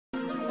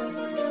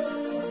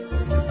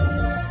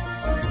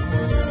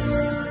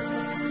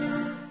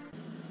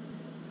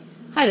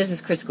Hi, this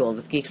is Chris Gould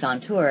with Geeks on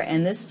Tour,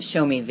 and this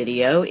Show Me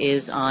video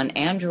is on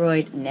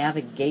Android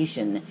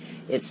navigation.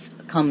 It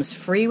comes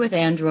free with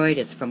Android.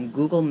 It's from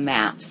Google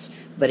Maps,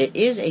 but it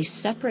is a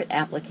separate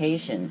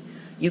application.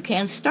 You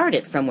can start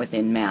it from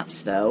within Maps,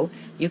 though.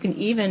 You can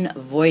even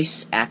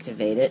voice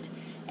activate it,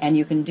 and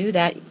you can do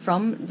that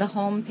from the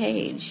home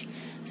page.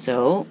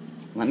 So,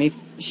 let me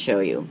show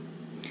you.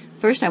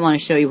 First, I want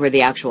to show you where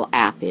the actual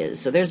app is.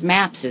 So there's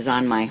Maps is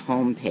on my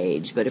home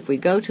page, but if we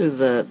go to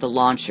the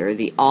launcher,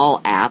 the All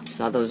Apps,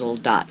 all those little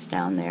dots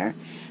down there,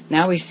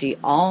 now we see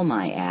all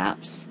my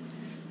apps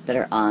that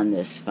are on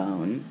this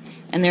phone,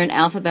 and they're in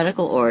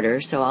alphabetical order,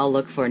 so I'll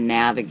look for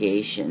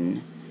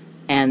navigation,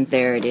 and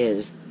there it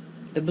is.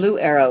 The blue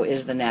arrow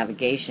is the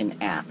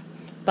navigation app,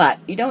 but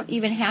you don't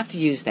even have to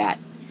use that.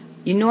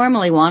 You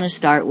normally want to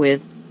start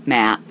with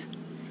Map.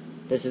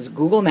 This is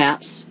Google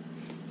Maps.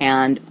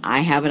 And I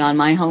have it on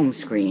my home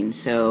screen,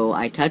 so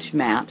I touch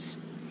Maps.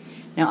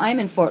 Now I'm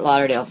in Fort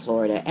Lauderdale,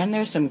 Florida, and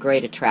there's some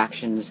great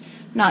attractions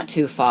not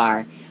too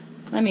far.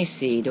 Let me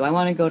see, do I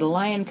want to go to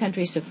Lion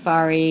Country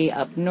Safari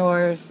up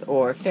north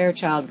or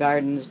Fairchild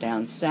Gardens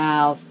down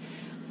south?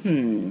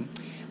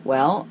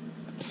 Well,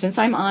 since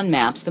I'm on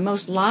Maps, the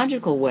most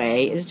logical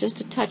way is just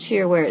to touch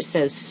here where it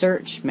says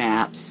Search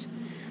Maps,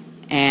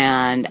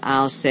 and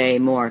I'll say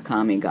More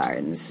Kami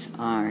Gardens,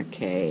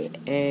 R-K-A-M-I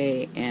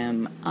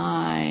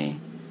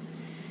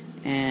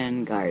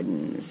and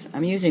Gardens.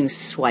 I'm using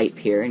swipe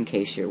here in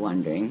case you're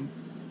wondering.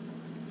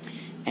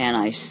 And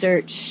I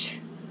search.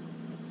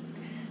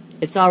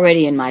 It's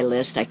already in my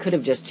list. I could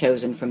have just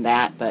chosen from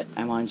that, but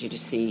I wanted you to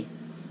see.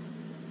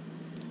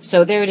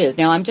 So there it is.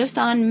 Now I'm just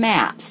on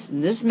Maps.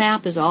 This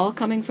map is all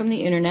coming from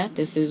the internet.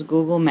 This is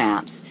Google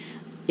Maps.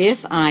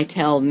 If I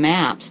tell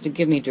Maps to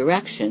give me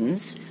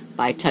directions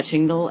by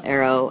touching the little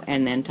arrow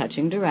and then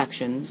touching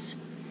directions,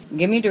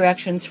 give me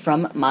directions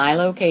from my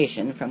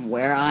location, from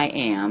where I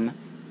am,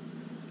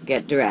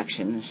 get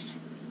directions.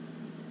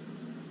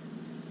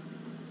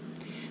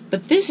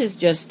 But this is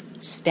just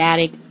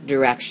static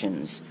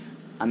directions.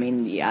 I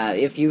mean,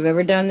 if you've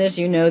ever done this,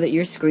 you know that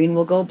your screen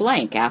will go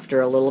blank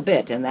after a little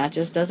bit, and that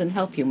just doesn't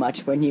help you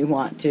much when you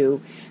want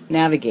to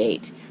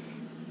navigate.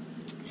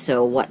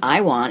 So what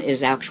I want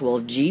is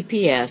actual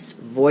GPS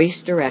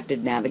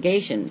voice-directed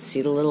navigation.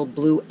 See the little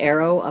blue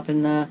arrow up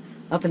in the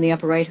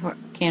upper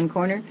right-hand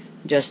corner?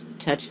 Just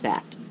touch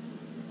that.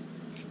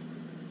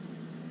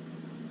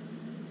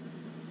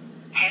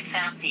 Head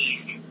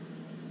southeast.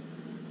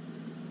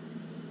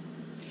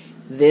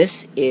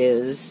 This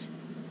is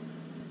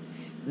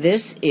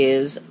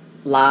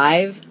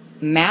live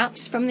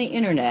maps from the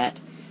internet,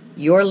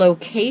 your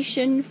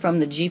location from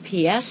the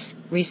GPS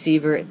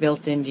receiver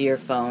built into your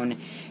phone,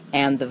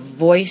 and the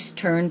voice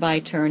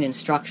turn-by-turn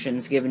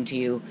instructions given to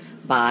you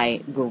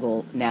by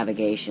Google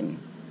Navigation.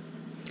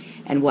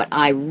 And what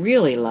I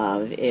really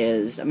love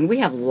is, I mean, we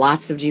have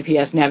lots of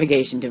GPS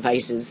navigation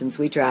devices since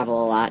we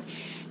travel a lot,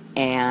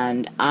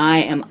 and I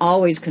am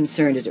always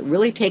concerned, is it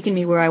really taking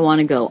me where I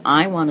want to go?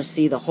 I want to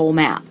see the whole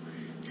map.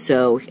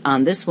 So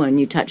on this one,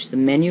 you touch the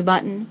menu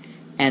button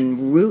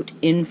and route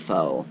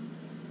info,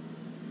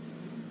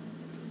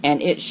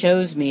 and it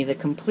shows me the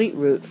complete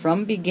route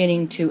from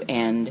beginning to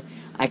end.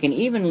 I can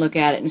even look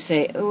at it and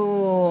say,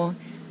 oh,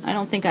 I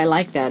don't think I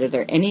like that. Are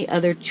there any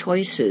other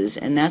choices?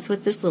 And that's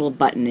what this little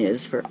button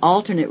is for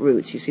alternate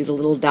routes. You see the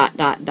little dot,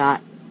 dot,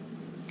 dot?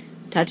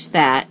 Touch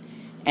that,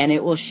 and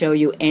it will show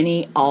you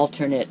any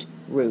alternate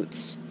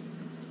routes.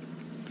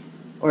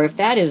 Or if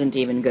that isn't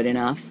even good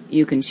enough,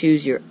 you can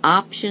choose your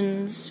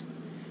options,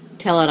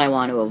 tell it I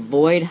want to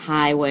avoid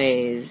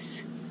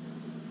highways,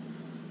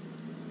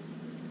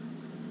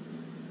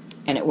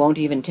 and it won't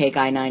even take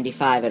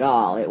I-95 at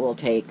all. It will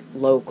take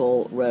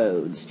local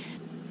roads.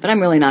 But I'm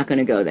really not going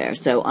to go there,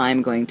 so I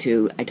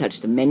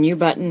touch the menu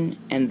button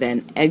and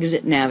then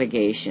exit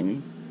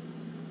navigation.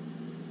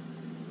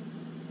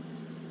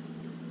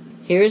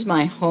 Here's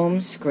my home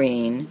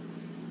screen,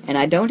 and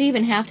I don't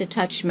even have to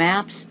touch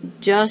Maps,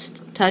 just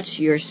touch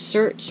your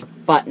search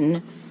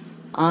button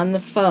on the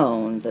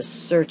phone, the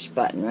search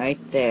button right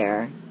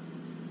there.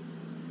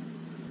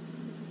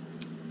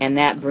 And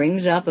that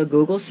brings up a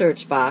Google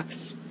search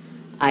box.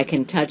 I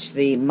can touch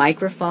the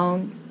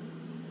microphone.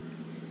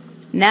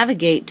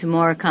 Navigate to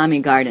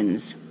Murakami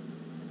Gardens.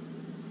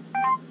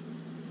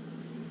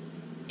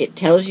 It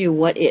tells you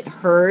what it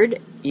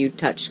heard. You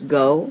touch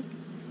go.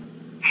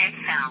 Head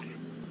south.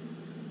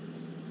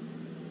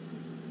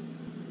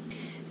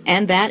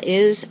 And that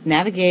is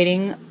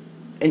navigating,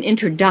 an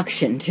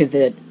introduction to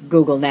the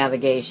Google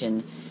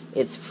Navigation.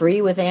 It's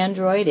free with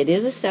Android. It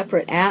is a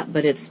separate app,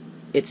 but it's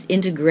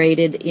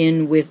integrated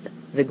in with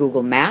the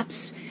Google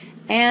Maps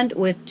and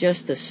with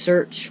just the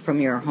search from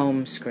your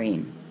home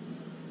screen.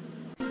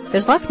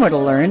 There's lots more to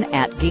learn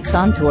at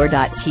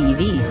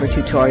geeksontour.tv for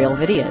tutorial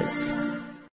videos.